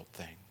difficult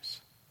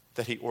things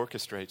that he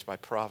orchestrates by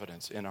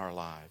providence in our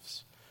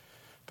lives.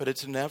 But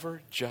it's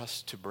never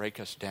just to break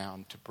us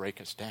down,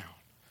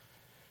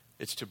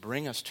 It's to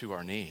bring us to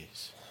our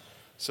knees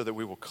so that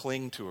we will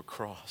cling to a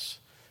cross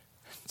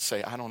and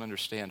say, I don't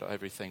understand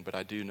everything, but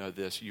I do know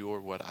this,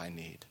 you're what I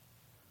need.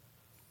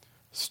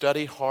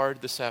 Study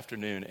hard this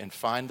afternoon and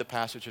find the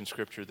passage in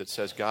Scripture that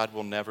says God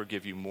will never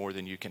give you more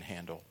than you can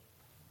handle.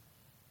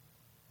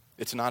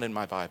 It's not in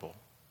my Bible.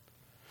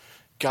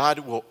 God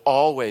will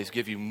always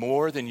give you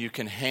more than you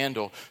can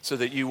handle so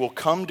that you will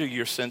come to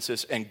your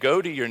senses and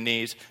go to your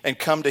knees and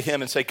come to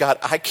him and say, God,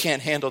 I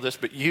can't handle this,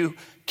 but you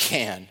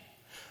can.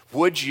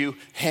 Would you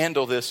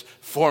handle this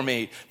for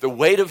me? The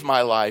weight of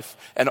my life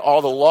and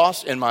all the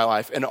loss in my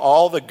life and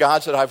all the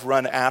gods that I've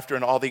run after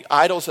and all the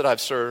idols that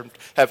I've served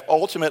have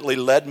ultimately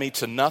led me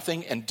to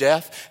nothing and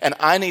death, and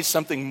I need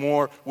something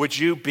more. Would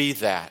you be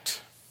that?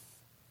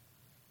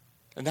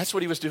 And that's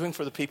what he was doing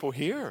for the people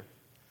here.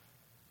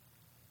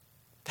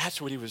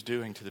 That's what he was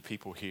doing to the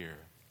people here.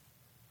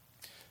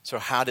 So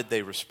how did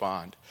they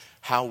respond?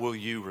 How will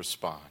you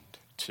respond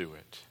to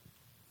it?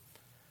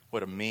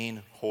 What a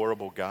mean,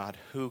 horrible God.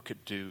 Who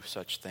could do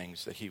such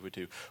things that he would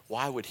do?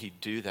 Why would he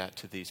do that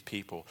to these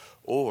people?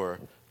 Or,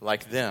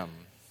 like them,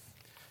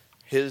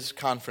 his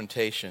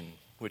confrontation,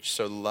 which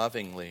so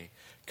lovingly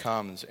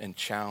comes and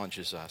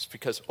challenges us.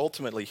 Because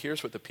ultimately,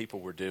 here's what the people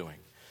were doing.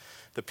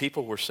 The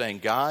people were saying,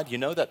 God, you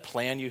know that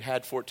plan you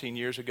had 14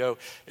 years ago?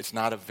 It's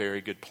not a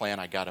very good plan.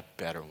 I got a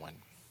better one.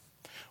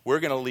 We're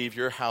going to leave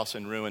your house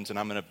in ruins and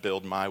I'm going to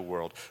build my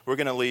world. We're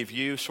going to leave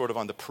you sort of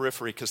on the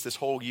periphery because this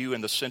whole you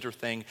in the center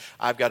thing,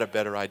 I've got a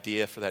better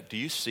idea for that. Do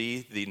you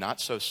see the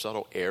not so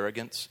subtle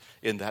arrogance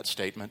in that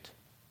statement?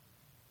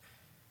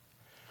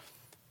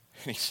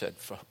 And he said,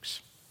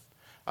 folks,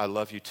 I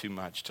love you too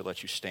much to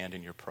let you stand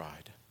in your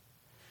pride.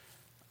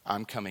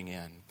 I'm coming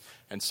in.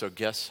 And so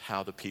guess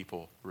how the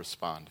people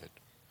responded?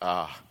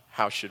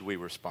 How should we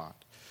respond?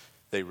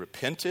 They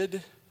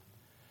repented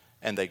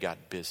and they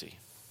got busy.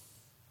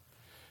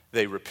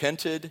 They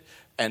repented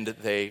and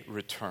they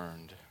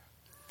returned.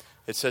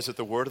 It says that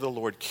the word of the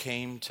Lord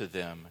came to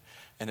them.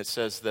 And it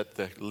says that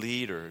the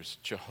leaders,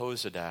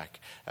 Jehozadak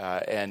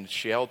and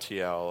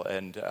Shealtiel,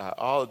 and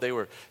all they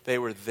were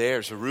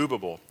there.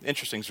 Zerubbabel.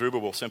 Interesting,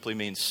 Zerubbabel simply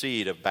means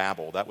seed of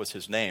Babel. That was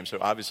his name. So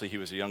obviously he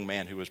was a young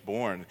man who was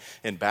born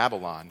in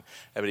Babylon.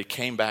 But he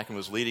came back and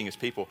was leading his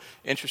people.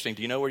 Interesting,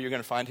 do you know where you're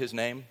going to find his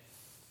name?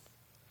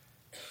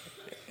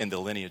 In the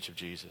lineage of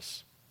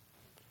Jesus.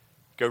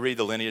 Go read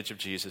the lineage of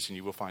Jesus and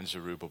you will find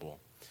Zerubbabel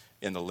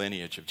in the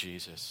lineage of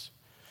Jesus.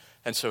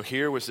 And so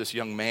here was this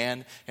young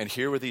man, and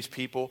here were these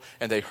people,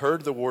 and they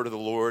heard the word of the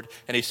Lord,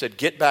 and he said,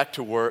 get back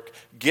to work,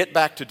 get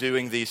back to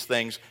doing these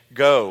things,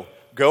 go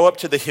up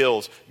to the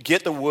hills,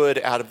 get the wood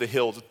out of the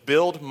hills,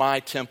 build my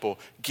temple,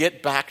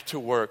 get back to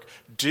work,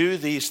 do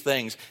these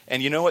things.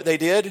 And you know what they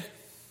did?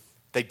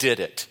 They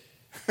did it.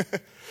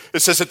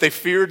 It says that they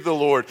feared the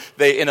Lord.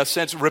 They, in a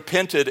sense,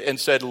 repented and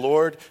said,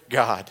 Lord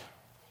God,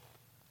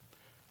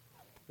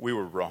 we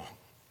were wrong.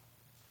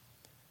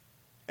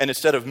 And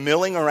instead of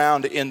milling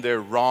around in their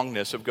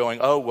wrongness of going,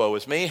 oh, woe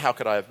is me, how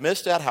could I have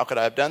missed that? How could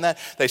I have done that?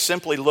 They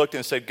simply looked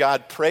and said,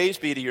 God, praise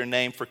be to your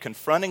name for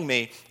confronting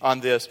me on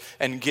this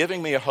and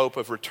giving me a hope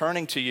of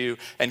returning to you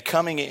and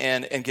coming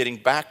in and getting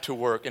back to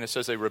work. And it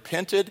says they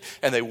repented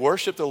and they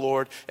worshiped the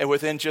Lord. And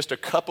within just a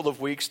couple of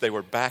weeks, they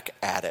were back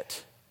at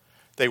it.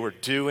 They were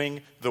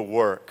doing the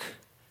work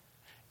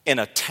in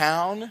a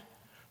town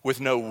with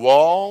no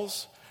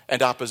walls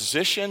and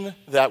opposition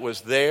that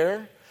was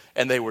there.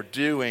 And they were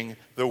doing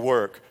the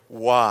work.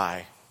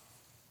 Why?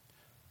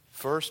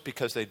 First,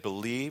 because they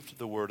believed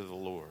the word of the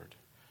Lord.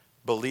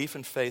 Belief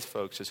and faith,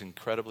 folks, is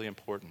incredibly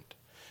important.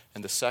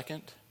 And the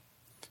second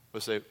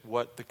was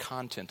what the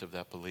content of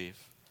that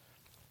belief.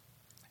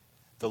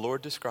 The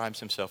Lord describes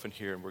himself in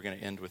here, and we're going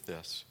to end with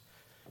this,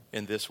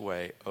 in this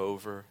way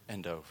over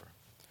and over.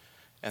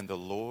 And the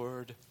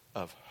Lord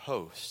of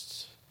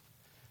hosts.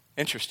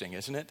 Interesting,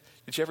 isn't it?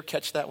 Did you ever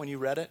catch that when you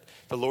read it?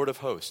 The Lord of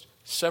hosts.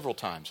 Several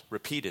times,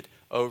 repeated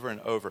over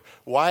and over.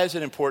 Why is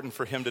it important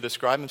for him to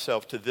describe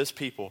himself to this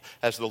people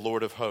as the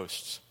Lord of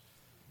hosts?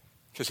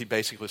 Because he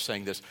basically was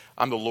saying this,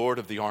 I'm the Lord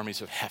of the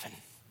armies of heaven.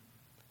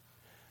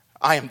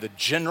 I am the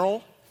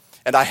general,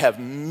 and I have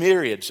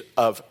myriads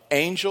of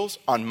angels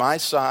on my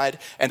side,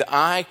 and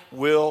I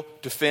will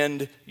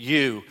defend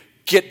you.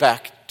 Get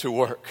back to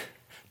work.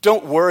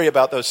 Don't worry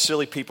about those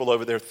silly people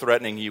over there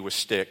threatening you with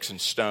sticks and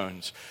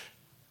stones.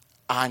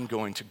 I'm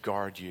going to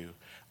guard you.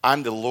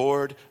 I'm the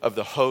Lord of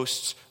the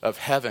hosts of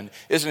heaven.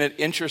 Isn't it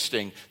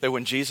interesting that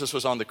when Jesus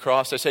was on the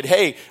cross, they said,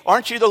 hey,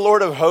 aren't you the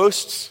Lord of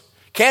hosts?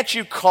 Can't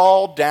you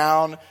call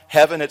down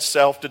heaven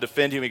itself to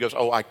defend you? He goes,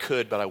 oh, I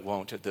could, but I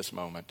won't at this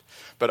moment.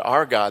 But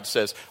our God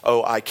says,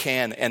 oh, I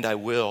can and I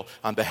will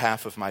on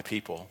behalf of my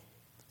people.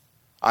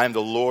 I am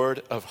the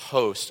Lord of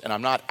hosts, and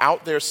I'm not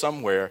out there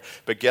somewhere,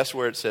 but guess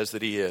where it says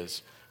that he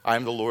is? I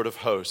am the Lord of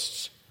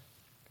hosts,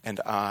 and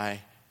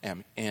I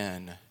am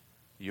in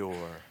your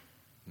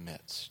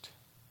midst.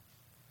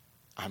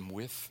 I'm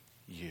with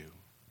you.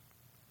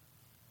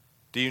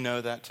 Do you know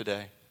that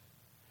today?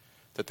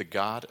 That the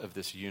God of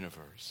this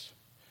universe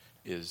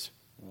is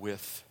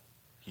with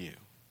you.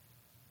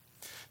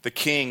 The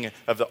King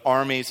of the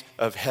armies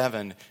of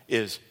heaven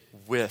is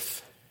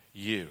with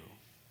you.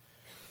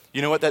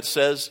 You know what that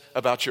says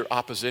about your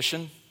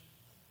opposition?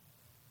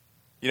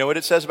 You know what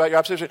it says about your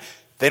opposition?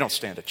 They don't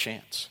stand a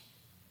chance.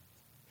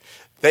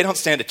 They don't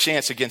stand a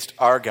chance against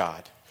our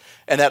God.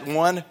 And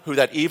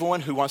that evil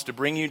one who wants to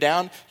bring you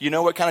down, you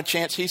know what kind of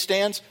chance he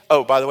stands?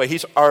 Oh, by the way,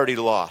 he's already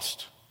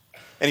lost.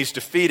 and he's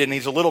defeated and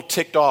he's a little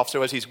ticked off.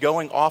 So as he's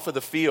going off of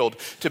the field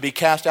to be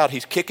cast out,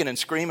 he's kicking and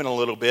screaming a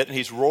little bit, and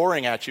he's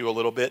roaring at you a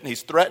little bit, and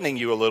he's threatening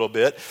you a little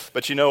bit.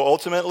 But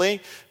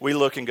ultimately, we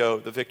look and go,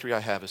 the victory I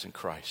have is in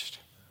Christ,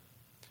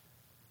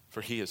 for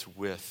he is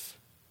with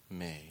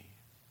me.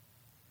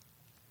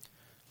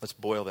 Let's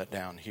boil that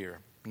down here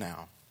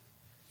now.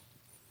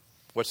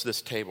 What's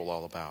this table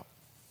all about?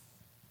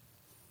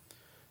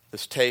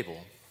 This table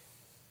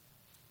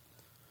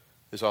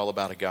is all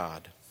about a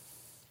God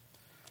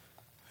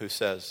who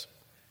says,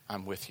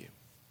 I'm with you.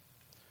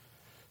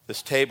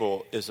 This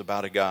table is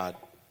about a God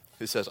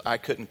who says, I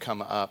couldn't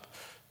come up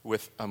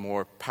with a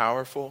more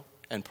powerful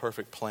and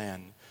perfect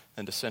plan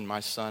than to send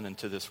my son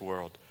into this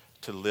world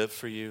to live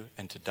for you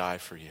and to die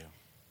for you.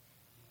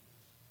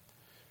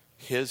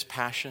 His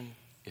passion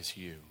is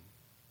you.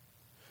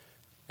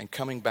 And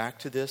coming back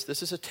to this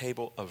is a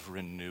table of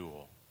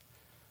renewal.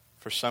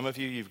 For some of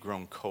you, you've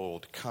grown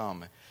cold.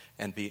 Come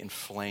and be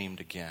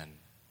inflamed again.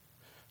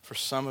 For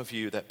some of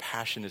you, that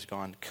passion is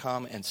gone.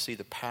 Come and see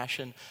the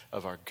passion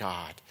of our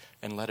God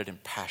and let it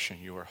impassion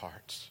your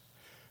hearts.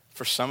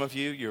 For some of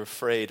you, you're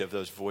afraid of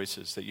those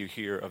voices that you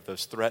hear, of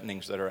those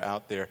threatenings that are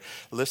out there.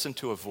 Listen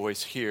to a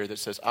voice here that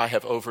says, I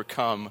have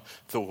overcome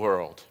the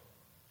world.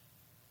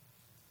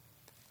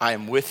 I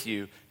am with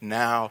you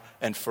now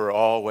and for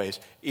always,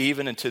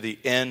 even unto the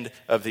end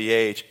of the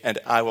age, and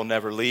I will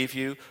never leave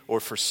you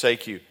or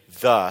forsake you.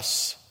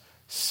 Thus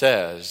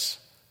says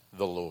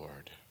the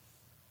Lord.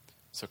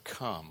 So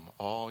come,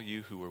 all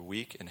you who are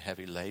weak and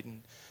heavy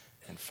laden,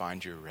 and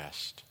find your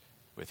rest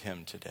with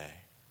him today.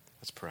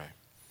 Let's pray.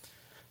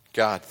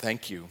 God,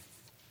 thank you.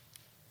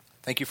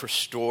 Thank you for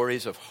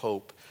stories of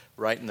hope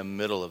right in the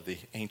middle of the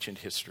ancient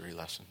history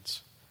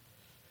lessons,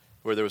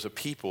 where there was a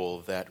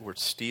people that were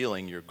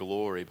stealing your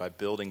glory by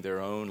building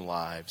their own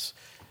lives,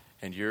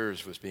 and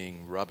yours was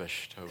being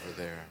rubbished over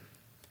there.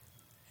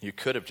 You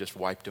could have just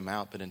wiped them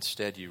out, but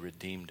instead you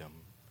redeemed them.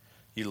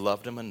 You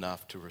loved them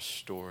enough to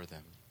restore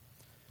them.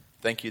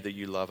 Thank you that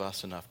you love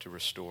us enough to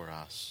restore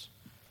us.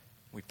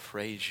 We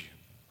praise you,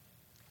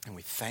 and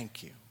we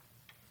thank you.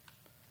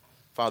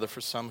 Father,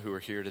 for some who are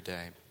here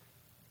today,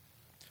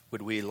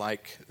 would we,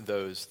 like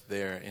those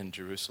there in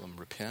Jerusalem,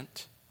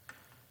 repent?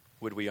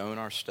 Would we own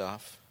our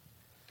stuff?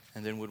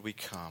 And then would we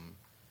come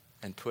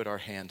and put our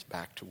hands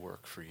back to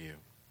work for you,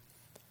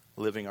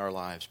 living our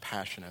lives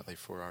passionately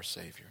for our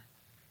Savior?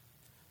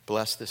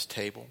 Bless this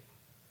table.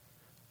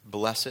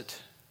 Bless it.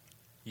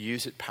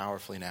 Use it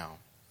powerfully now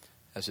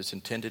as it's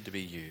intended to be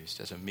used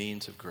as a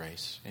means of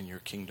grace in your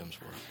kingdom's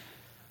work.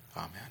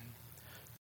 Amen.